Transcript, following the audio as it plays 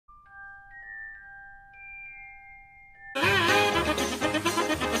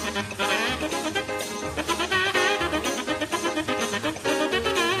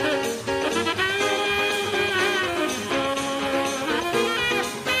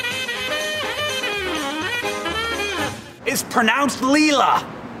It's pronounced Leela.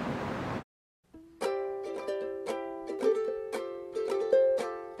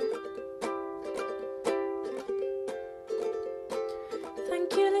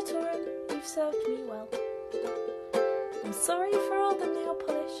 Thank you, little room, you've served me well. I'm sorry for all the nail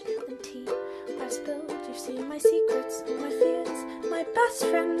polish and tea I've spilled. You've seen my secrets, my fears, my best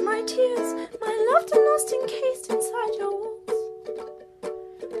friend, my tears, my loved and lost encased inside your walls.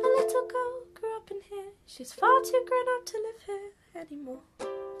 A little girl grew up in here, she's far too grown up to live here anymore.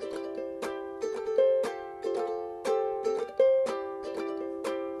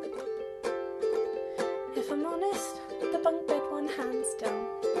 If I'm honest, the bunk bed one hands down.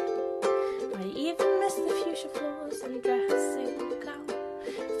 I even miss the fuchsia floors and dressing gown.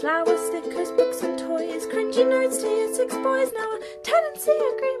 Flower stickers, books and toys, cringy notes to year 6 boys. Now tenancy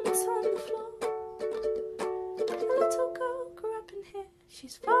agreements on the floor. A little girl grew up in here,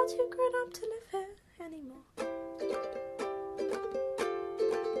 she's far too grown up to live here anymore.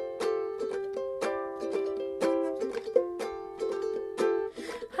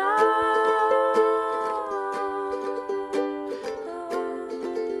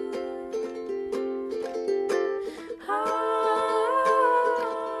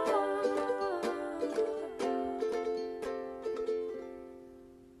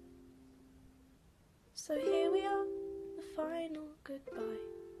 So here we are, the final goodbye.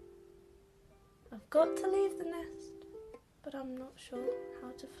 I've got to leave the nest, but I'm not sure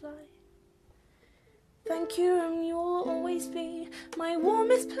how to fly. Thank you, and you'll always be my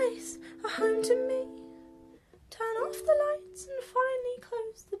warmest place, a home to me. Turn off the lights and finally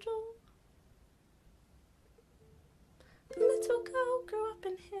close the door. The little girl grew up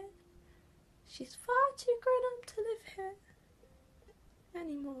in here, she's far too grown up to live here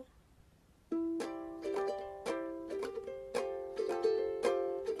anymore.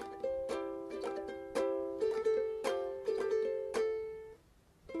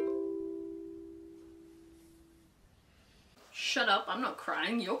 Shut up, I'm not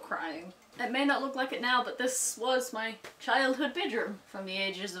crying, you're crying. It may not look like it now, but this was my childhood bedroom from the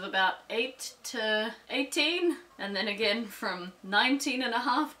ages of about 8 to 18, and then again from 19 and a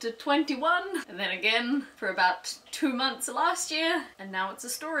half to 21, and then again for about 2 months last year, and now it's a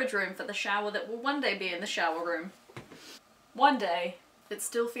storage room for the shower that will one day be in the shower room. One day. It's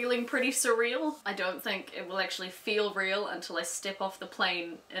still feeling pretty surreal. I don't think it will actually feel real until I step off the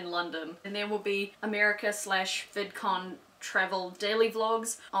plane in London. And there will be America/VidCon travel daily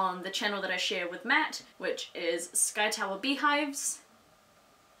vlogs on the channel that I share with Matt, which is Sky Tower Beehives.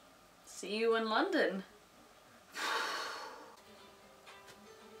 See you in London.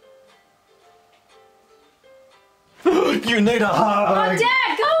 You need a hug! Oh,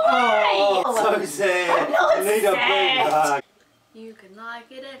 Dad, go away! Oh, so sad. I'm not You need a big sad. hug. You can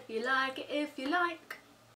like it if you like it if you like.